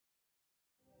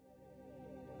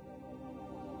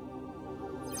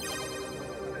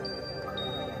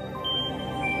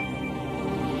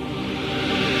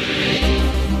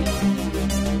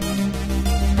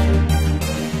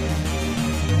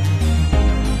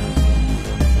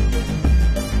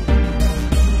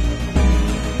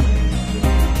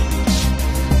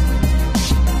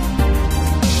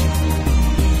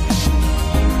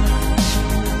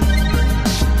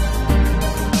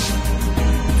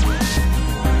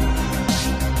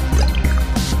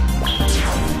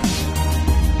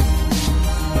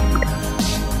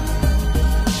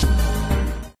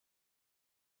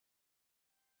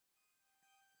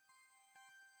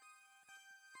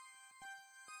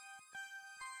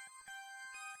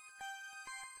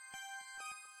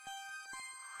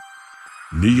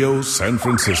Neo San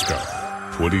Francisco,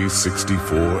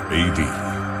 2064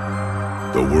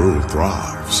 AD. The world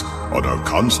thrives on a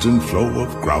constant flow of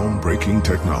groundbreaking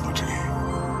technology.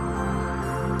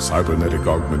 Cybernetic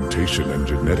augmentation and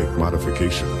genetic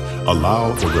modification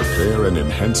allow the repair and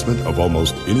enhancement of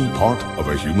almost any part of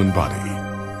a human body.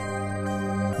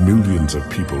 Millions of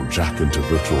people jack into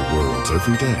virtual worlds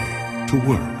every day to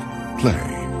work,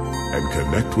 play, and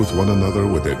connect with one another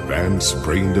with advanced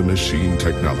brain-to-machine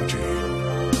technology.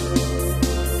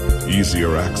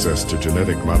 Easier access to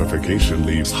genetic modification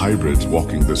leaves hybrids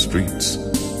walking the streets,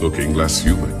 looking less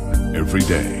human every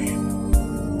day.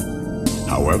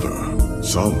 However,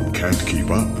 some can't keep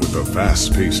up with the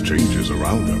fast-paced changes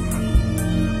around them.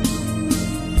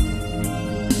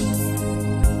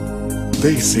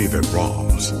 They say that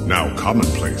r.o.m s, now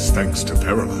commonplace thanks to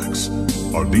parallax,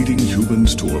 are leading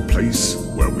humans to a place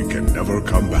where we can never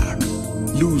come back,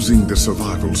 losing the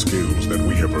survival skills that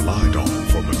we have relied on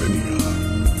for millennia.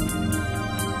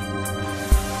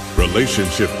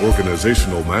 Relationship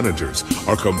organizational managers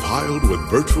are compiled with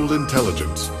virtual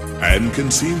intelligence and can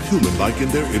seem human-like in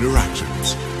their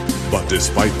interactions. But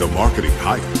despite the marketing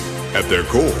hype, at their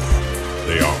core,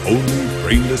 they are only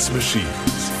brainless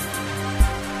machines.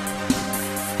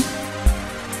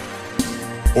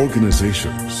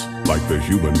 Organizations, like the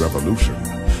human revolution,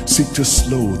 seek to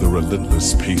slow the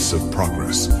relentless pace of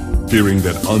progress, fearing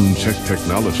that unchecked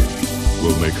technology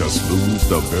will make us lose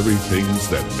the very things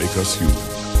that make us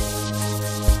human.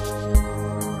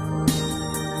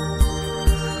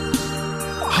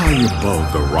 High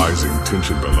above the rising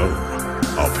tension below,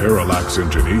 a parallax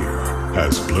engineer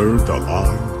has blurred the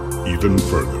line even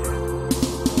further.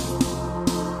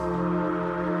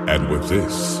 And with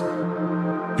this,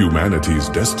 humanity's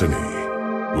destiny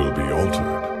will be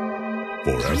altered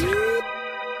forever.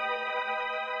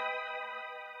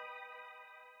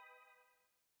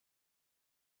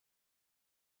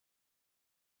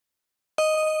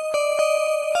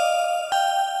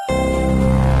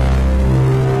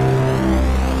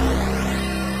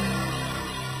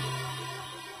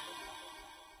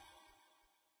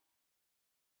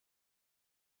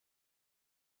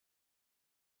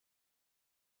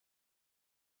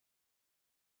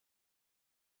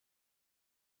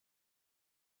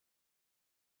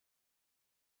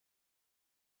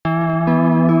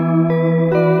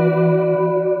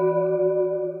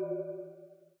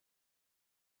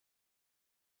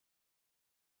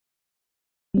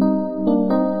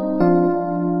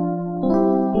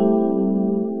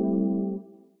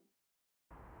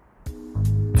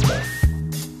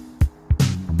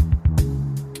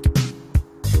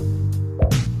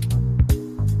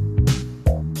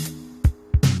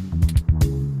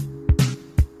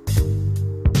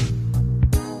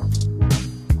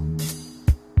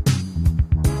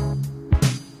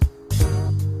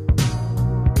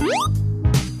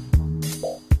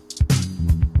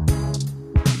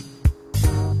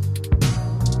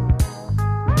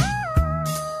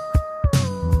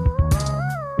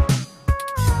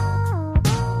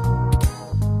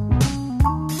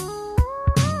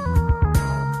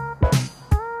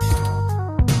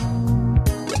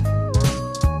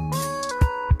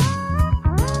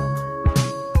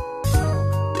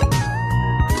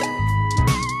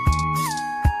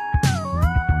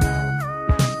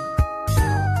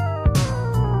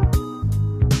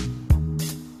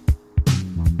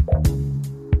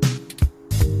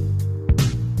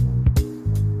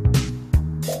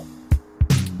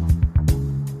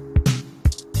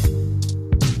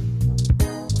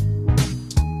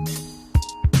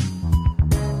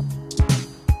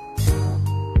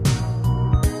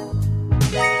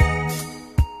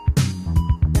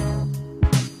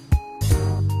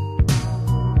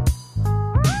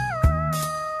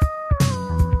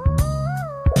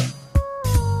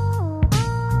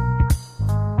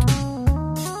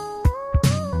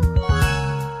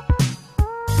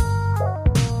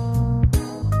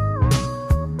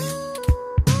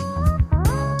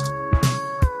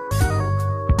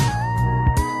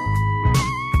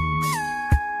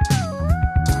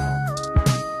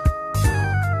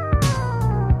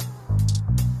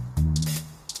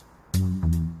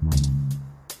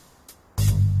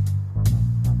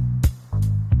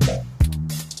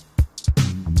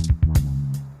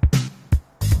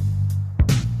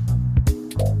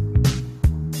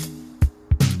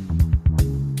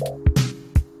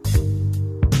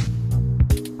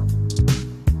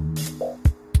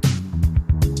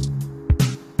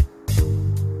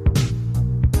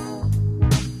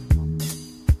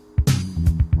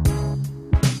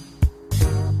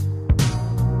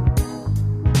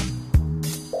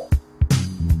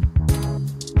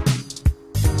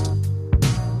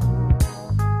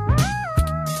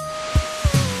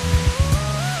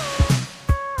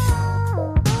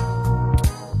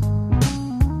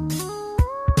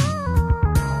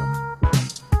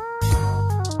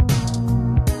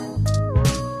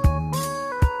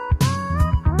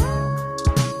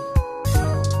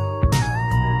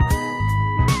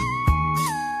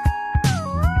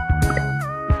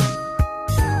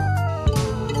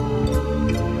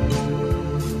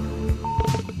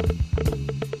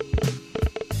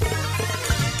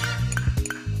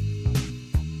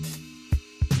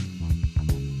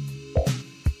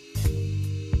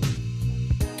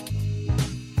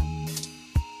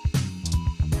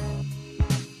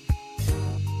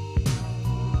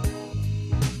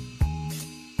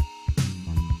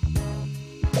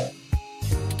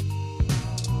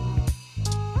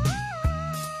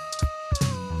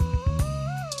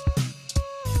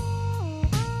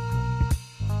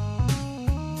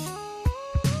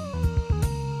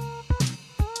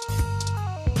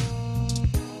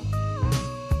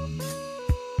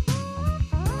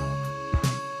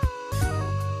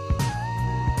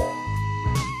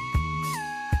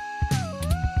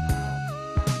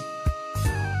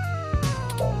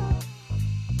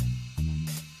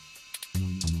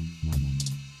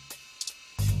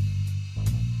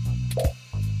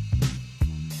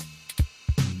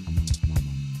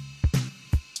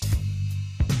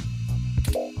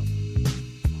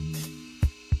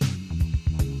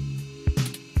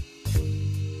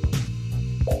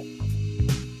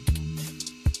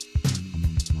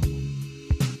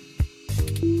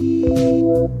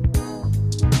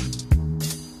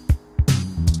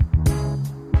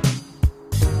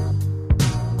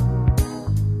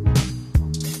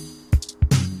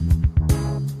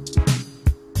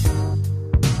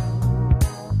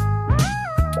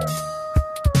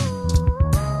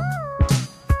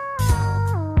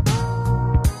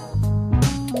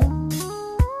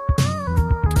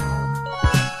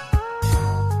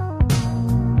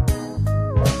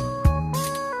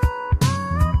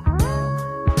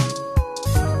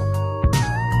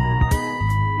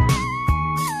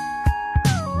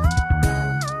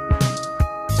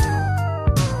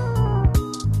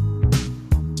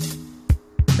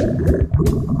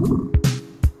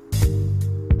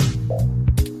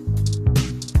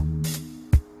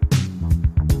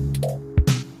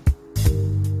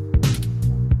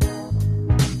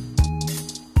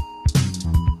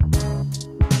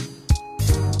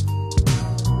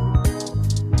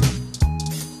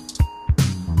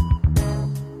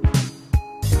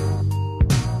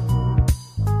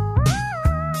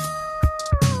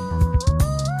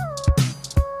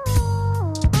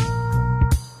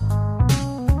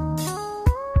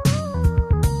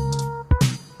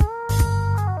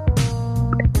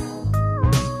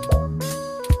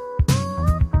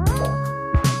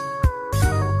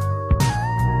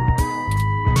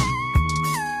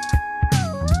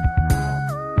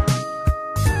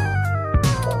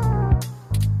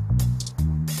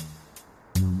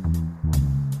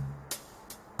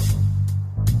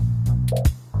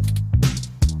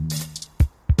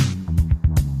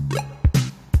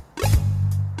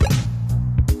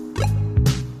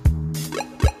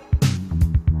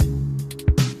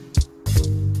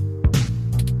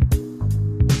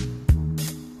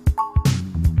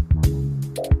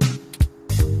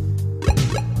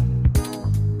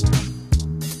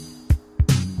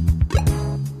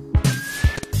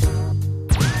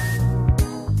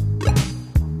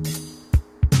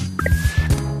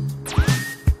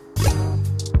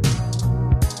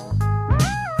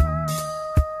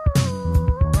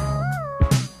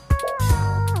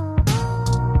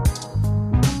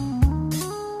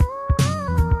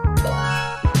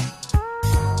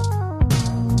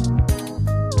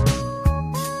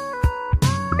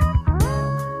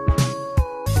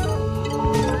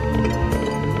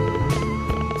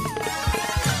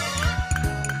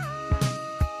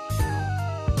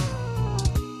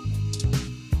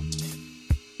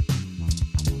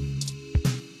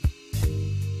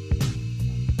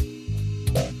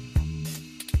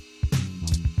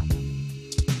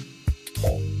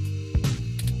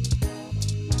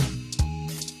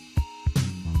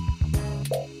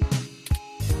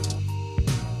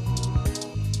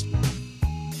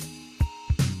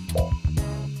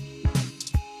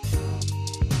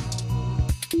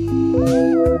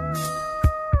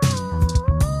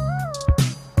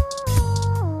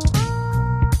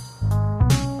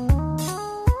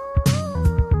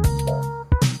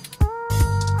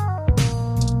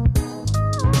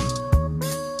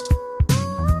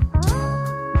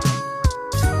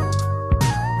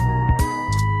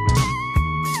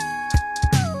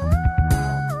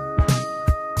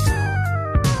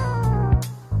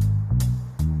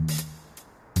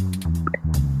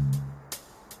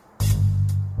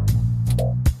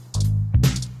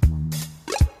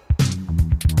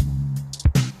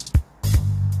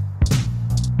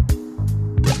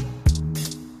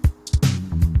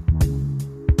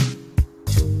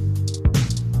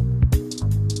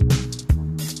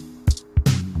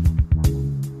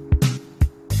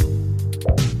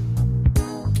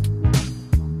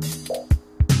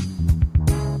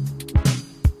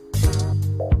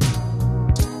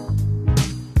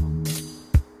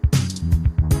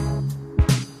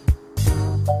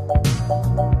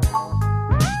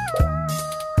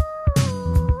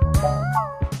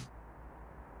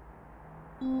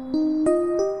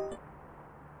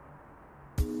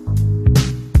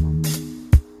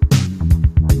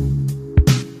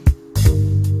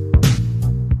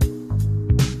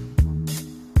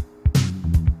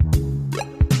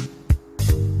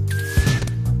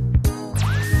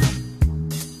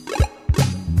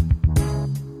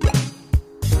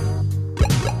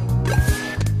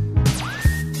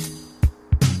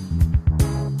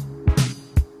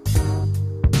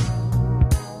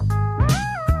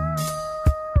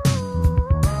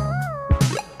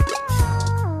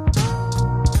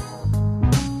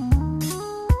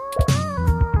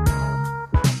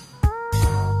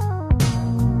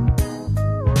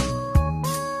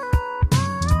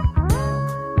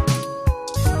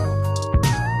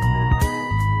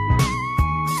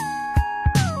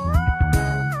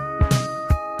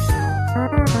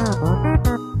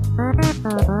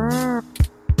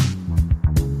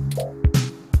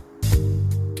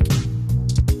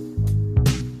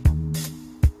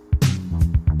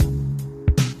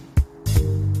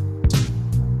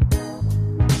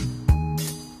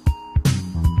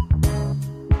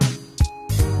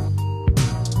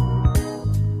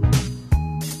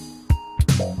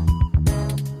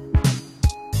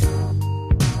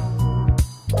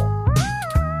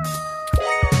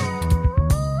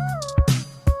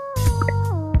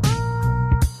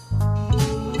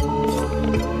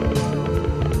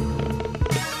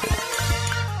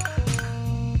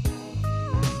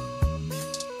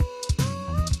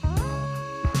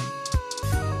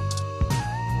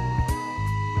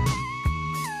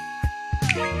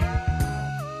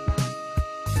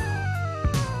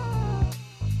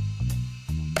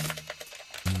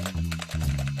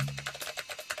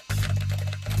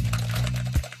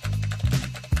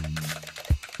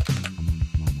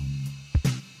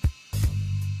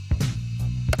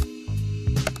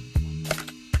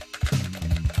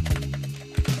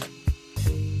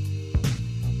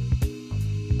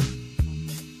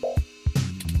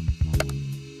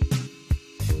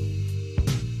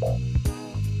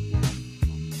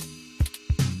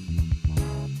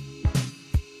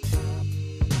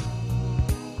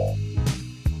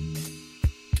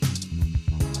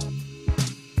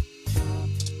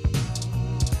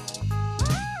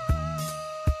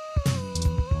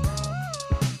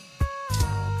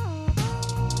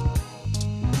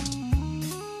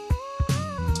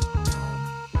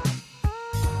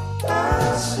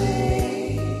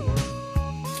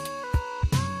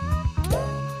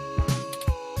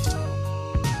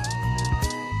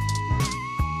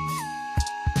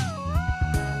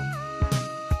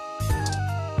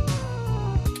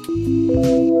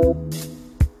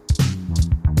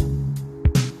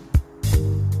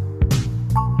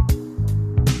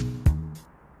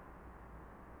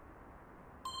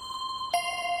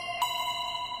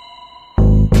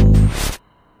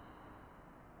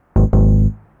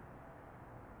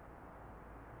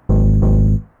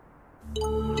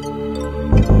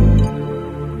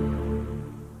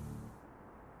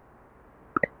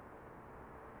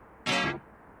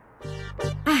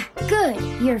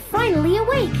 You're finally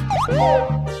awake!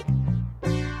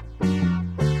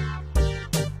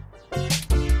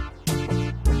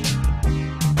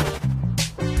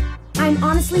 I'm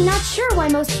honestly not sure why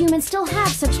most humans still have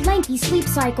such lengthy sleep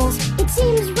cycles. It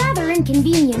seems rather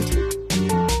inconvenient.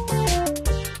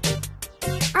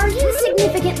 Are you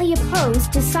significantly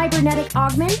opposed to cybernetic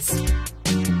augments?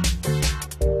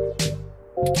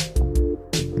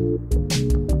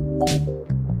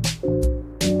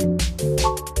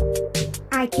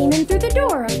 I came in through the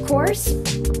door, of course.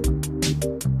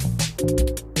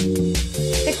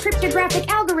 The cryptographic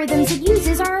algorithms it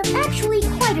uses are actually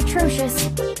quite atrocious.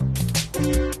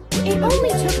 It only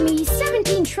took me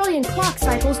 17 trillion clock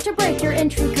cycles to break your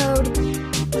entry code.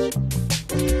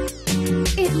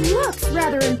 It looks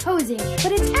rather imposing,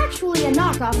 but it's actually a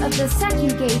knockoff of the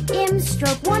Sakugate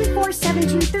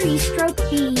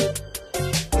M/14723-B.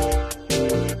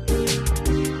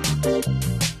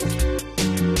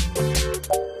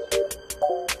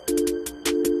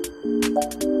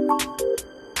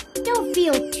 Don't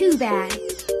feel too bad.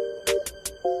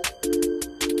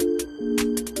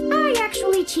 I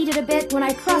actually cheated a bit when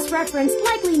I cross-referenced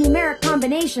likely numeric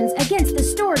combinations against the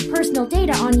stored personal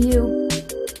data on you.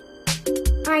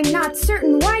 I'm not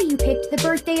certain why you picked the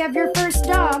birthday of your first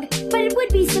dog, but it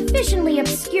would be sufficiently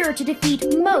obscure to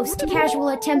defeat most casual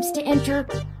attempts to enter.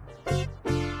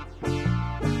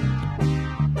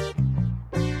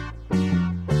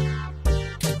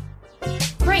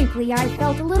 Frankly, I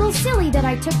felt a little silly that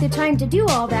I took the time to do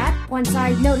all that once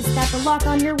I noticed that the lock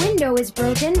on your window is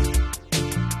broken.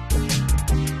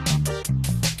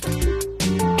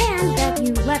 And that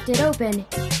you left it open.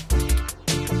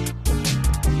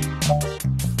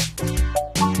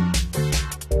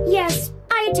 Yes,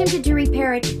 I attempted to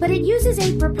repair it, but it uses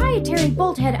a proprietary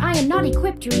bolt head I am not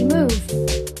equipped to remove.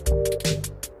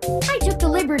 I took the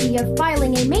liberty of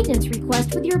filing a maintenance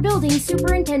request with your building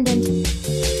superintendent.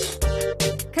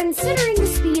 Considering the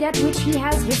speed at which he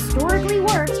has historically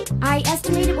worked, I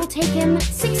estimate it will take him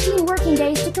 16 working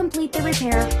days to complete the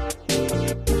repair.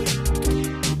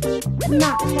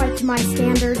 Not quite to my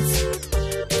standards.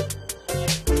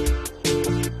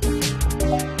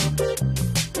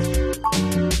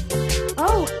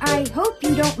 Oh, I hope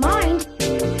you don't mind.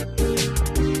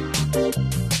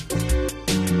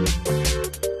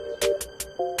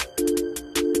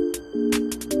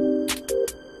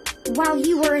 While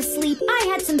you were asleep, I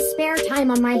had some spare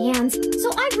time on my hands,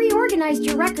 so I reorganized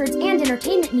your records and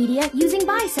entertainment media using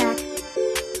BISAC.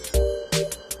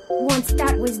 Once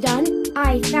that was done,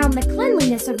 I found the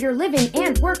cleanliness of your living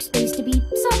and workspace to be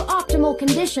suboptimal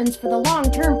conditions for the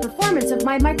long-term performance of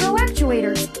my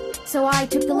micro-actuators, so I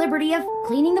took the liberty of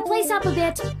cleaning the place up a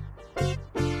bit.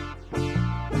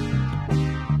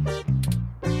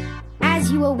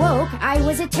 As you awoke, I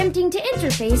was attempting to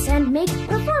interface and make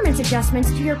performance adjustments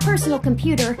to your personal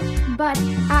computer, but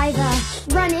I've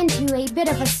run into a bit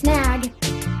of a snag.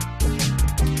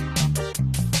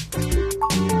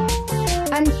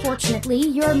 Unfortunately,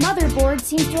 your motherboard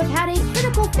seems to have had a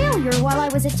critical failure while I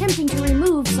was attempting to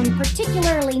remove some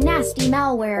particularly nasty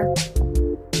malware.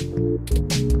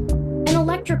 An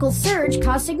electrical surge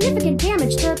caused significant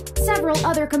damage to several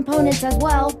other components as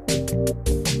well.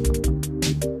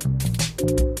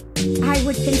 I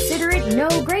would consider it no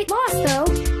great loss, though.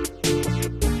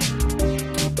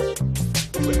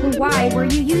 Why were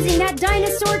you using that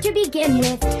dinosaur to begin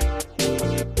with?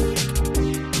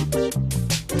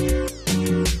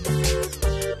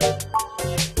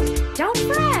 Don't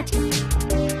fret!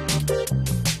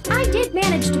 I did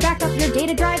manage to back up your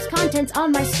data drive's contents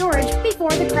on my storage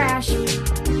before the crash.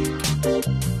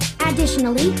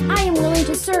 Additionally, I am willing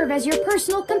to serve as your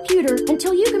personal computer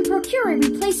until you can procure a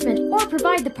replacement or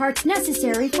provide the parts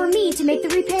necessary for me to make the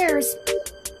repairs.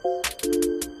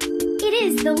 It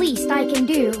is the least I can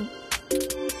do.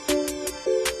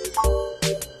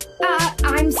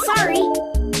 I'm sorry.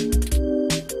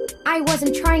 I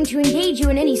wasn't trying to engage you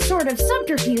in any sort of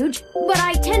subterfuge, but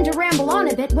I tend to ramble on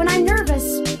a bit when I'm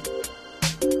nervous.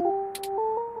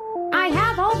 I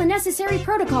have all the necessary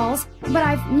protocols, but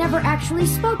I've never actually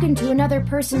spoken to another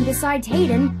person besides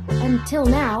Hayden, until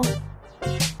now.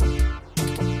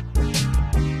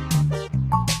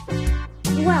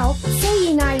 Well,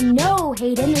 saying I know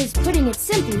Hayden is putting it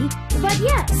simply, but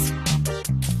yes.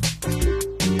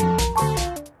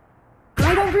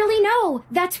 I don't really know.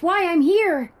 That's why I'm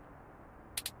here.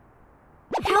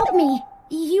 Help me.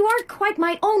 You aren't quite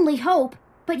my only hope,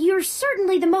 but you're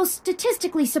certainly the most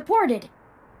statistically supported.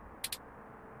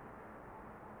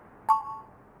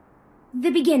 The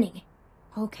beginning.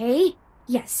 Okay,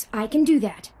 yes, I can do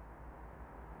that.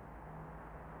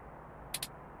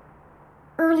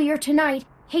 Earlier tonight,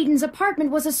 Hayden's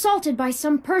apartment was assaulted by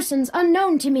some persons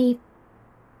unknown to me.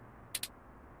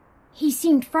 He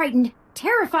seemed frightened,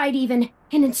 terrified even,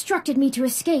 and instructed me to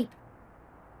escape.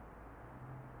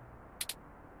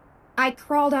 I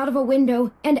crawled out of a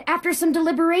window, and after some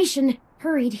deliberation,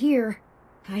 hurried here.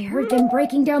 I heard them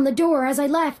breaking down the door as I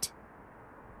left.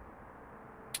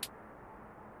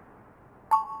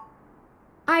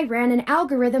 I ran an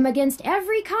algorithm against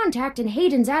every contact in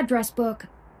Hayden's address book.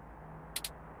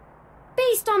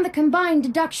 Based on the combined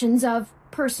deductions of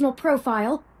personal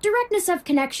profile, directness of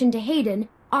connection to Hayden,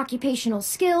 occupational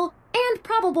skill, and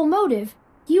probable motive,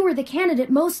 you were the candidate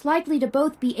most likely to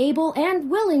both be able and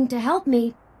willing to help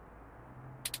me.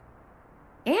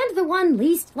 And the one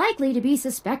least likely to be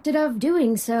suspected of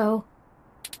doing so.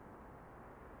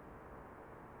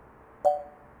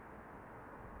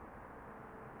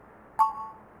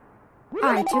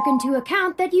 I took into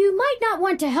account that you might not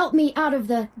want to help me out of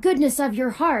the goodness of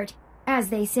your heart, as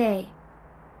they say.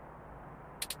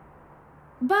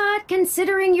 But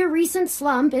considering your recent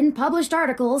slump in published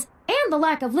articles and the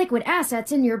lack of liquid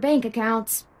assets in your bank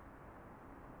accounts,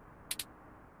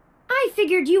 I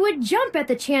figured you would jump at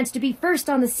the chance to be first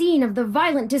on the scene of the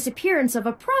violent disappearance of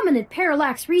a prominent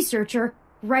parallax researcher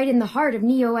right in the heart of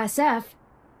Neo-SF.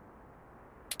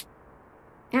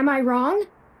 Am I wrong?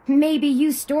 Maybe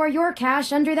you store your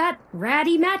cash under that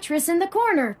ratty mattress in the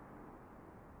corner.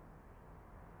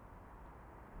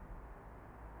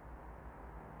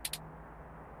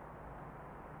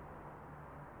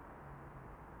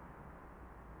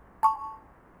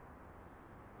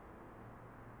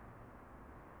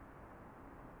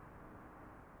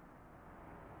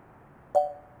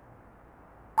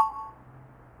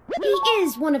 He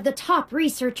is one of the top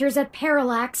researchers at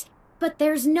Parallax, but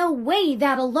there's no way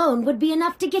that alone would be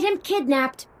enough to get him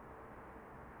kidnapped.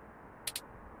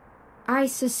 I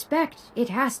suspect it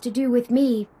has to do with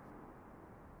me.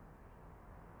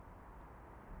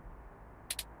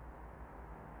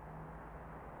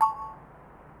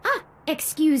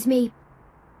 Excuse me.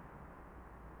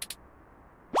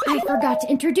 I forgot to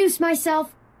introduce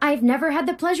myself. I've never had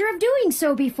the pleasure of doing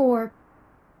so before.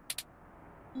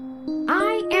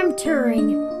 I am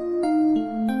Turing.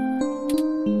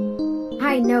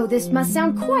 I know this must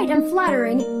sound quite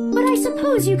unflattering, but I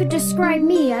suppose you could describe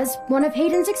me as one of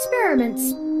Hayden's experiments.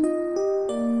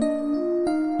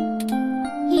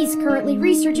 He's currently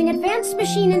researching advanced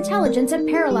machine intelligence at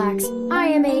Parallax. I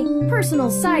am a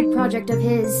personal side project of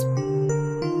his.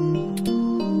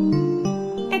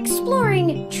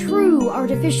 Exploring true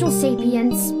artificial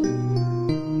sapience.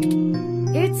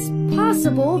 It's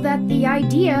possible that the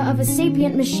idea of a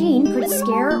sapient machine could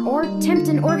scare or tempt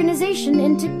an organization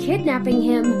into kidnapping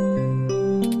him,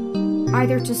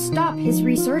 either to stop his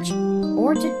research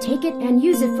or to take it and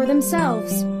use it for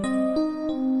themselves.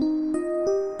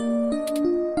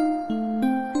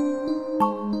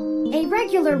 A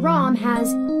regular r.o.m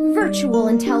has virtual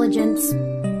intelligence.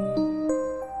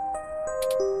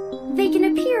 They can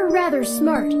appear rather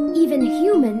smart, even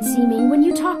human-seeming when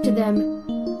you talk to them.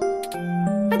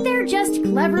 But they're just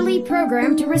cleverly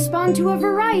programmed to respond to a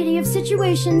variety of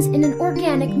situations in an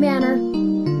organic manner.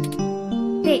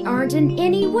 They aren't in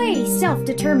any way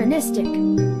self-deterministic.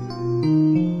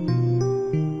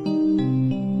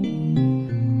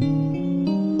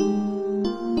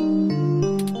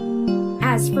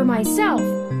 As for myself,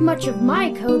 much of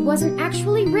my code wasn't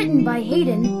actually written by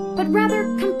Hayden, but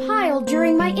rather compiled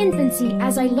during my infancy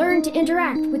as I learned to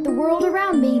interact with the world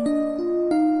around me.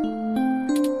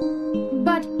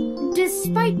 But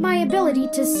despite my ability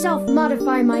to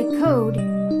self-modify my code,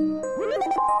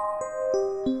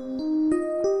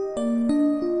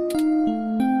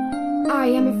 I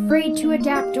am afraid to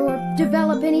adapt or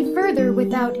develop any further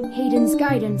without Hayden's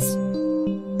guidance.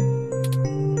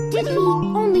 Did he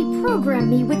only program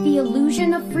me with the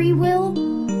illusion of free will?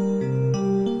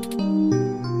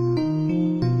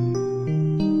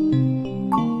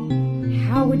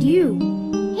 How would you?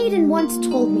 Hayden once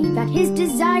told me that his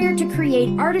desire to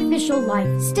create artificial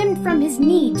life stemmed from his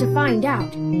need to find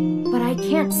out. But I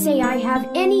can't say I have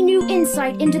any new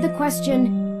insight into the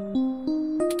question.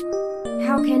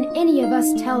 How can any of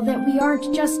us tell that we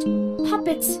aren't just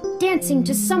puppets dancing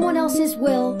to someone else's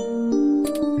will?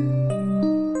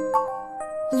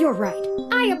 You're right.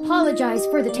 I apologize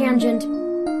for the tangent.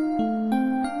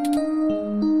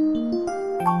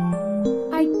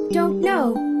 I don't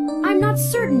know. I'm not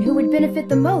certain who would benefit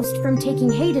the most from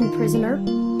taking Hayden prisoner.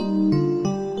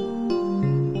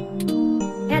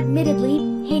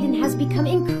 Admittedly, Hayden has become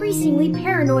increasingly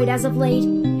paranoid as of late,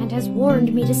 and has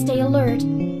warned me to stay alert,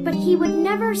 but he would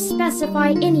never specify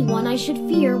anyone I should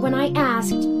fear when I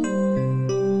asked.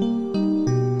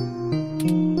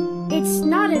 It's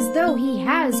not though he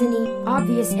has any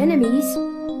obvious enemies.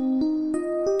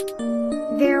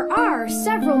 There are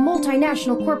several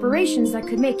multinational corporations that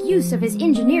could make use of his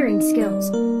engineering skills,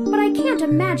 but I can't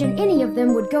imagine any of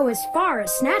them would go as far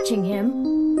as snatching him.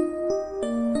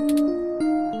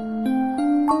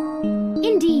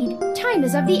 Indeed, time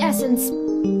is of the essence.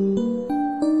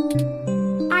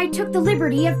 I took the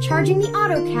liberty of charging the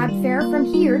AutoCab fare from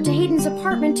here to Hayden's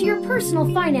apartment to your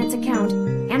personal finance account,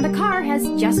 and the car has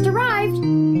just arrived.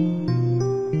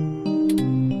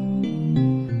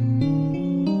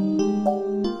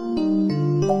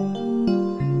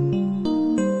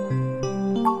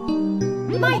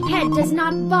 My head does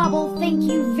not bobble, thank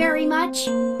you very much.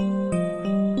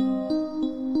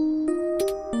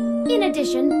 In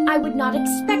addition, I would not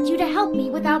expect you to help me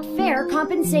without fair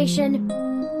compensation.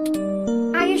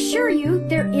 I assure you,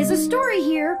 there is a story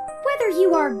here. Whether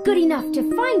you are good enough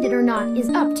to find it or not is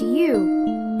up to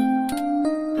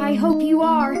you. I hope you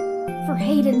are, for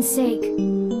Hayden's sake.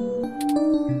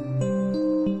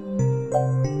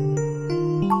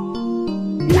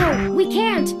 No, we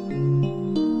can't!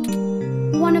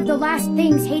 One of the last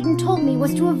things Hayden told me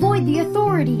was to avoid the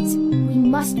authorities. We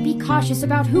must be cautious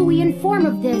about who we inform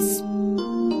of this.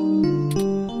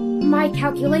 My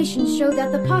calculations show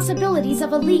that the possibilities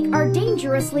of a leak are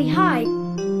dangerously high.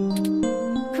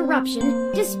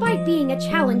 Corruption, despite being a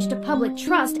challenge to public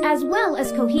trust as well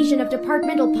as cohesion of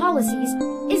departmental policies,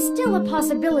 is still a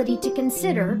possibility to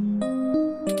consider.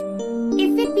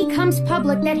 If it becomes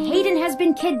public that Hayden has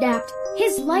been kidnapped,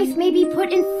 his life may be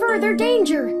put in further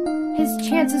danger. His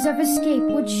chances of escape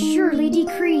would surely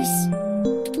decrease.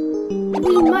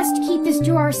 We must keep this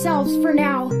to ourselves for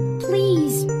now,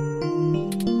 please.